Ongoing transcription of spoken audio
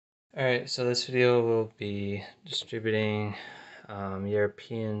Alright, so this video will be distributing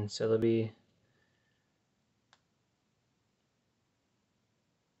European Celebi.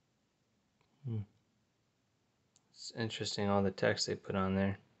 It's interesting all the text they put on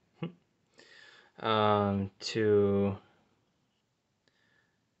there. To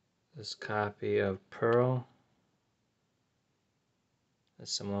this copy of Pearl that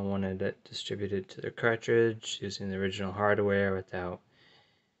someone wanted it distributed to their cartridge using the original hardware without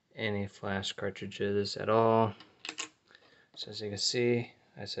any flash cartridges at all. So as you can see,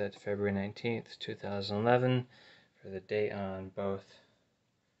 I said February 19th, 2011 for the date on both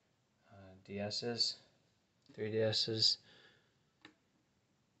DS's, 3DS's.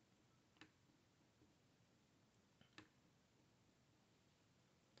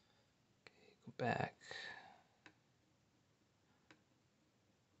 Go back.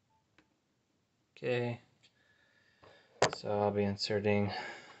 Okay, so I'll be inserting the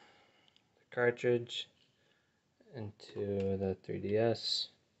cartridge into the 3DS,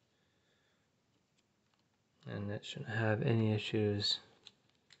 and it shouldn't have any issues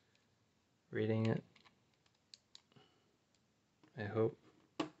reading it, I hope.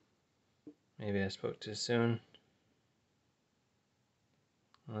 Maybe I spoke too soon.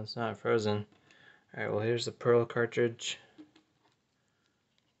 Well, it's not frozen. Alright, well here's the Pearl cartridge.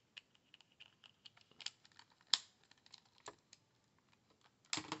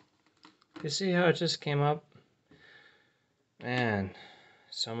 You see how it just came up? Man,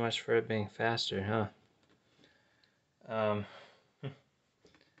 so much for it being faster, huh?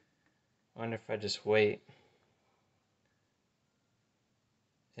 Wonder if I just wait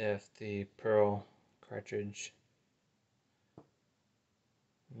if the Pearl cartridge...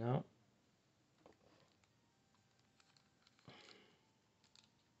 No.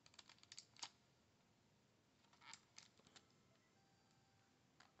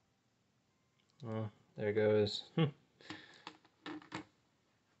 Well, there goes.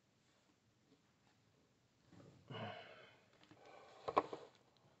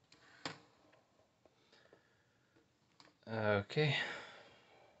 Okay.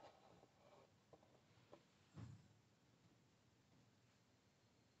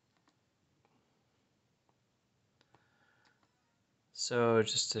 So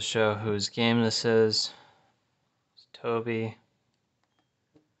just to show whose game this is, it's Toby.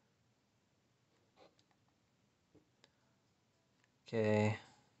 Okay.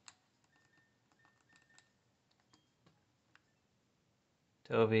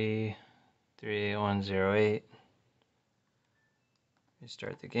 Toby 38108.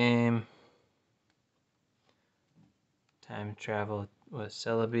 Restart the game. Time travel with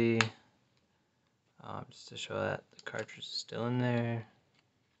Celebi. Just to show that the cartridge is still in there.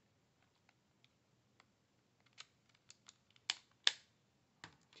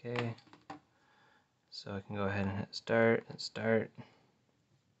 Okay. So I can go ahead and hit start and start.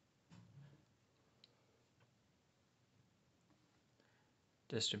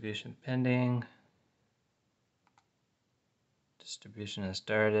 Distribution pending. Distribution has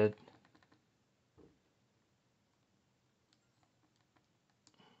started.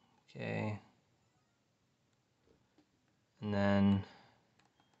 Okay. And then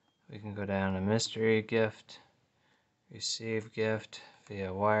we can go down to mystery gift, receive gift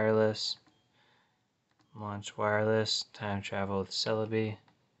via wireless, launch wireless, time travel with Celebi.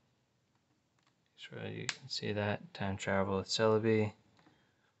 Sure you can see that, time travel with Celebi.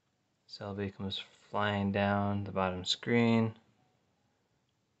 Celebi comes flying down the bottom screen.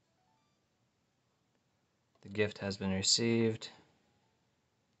 The gift has been received.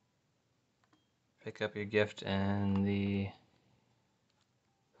 Pick up your gift in the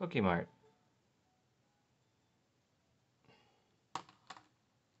Pokemart.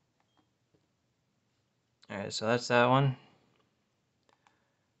 Alright, so that's that one.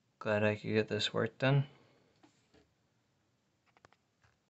 Glad I could get this work done.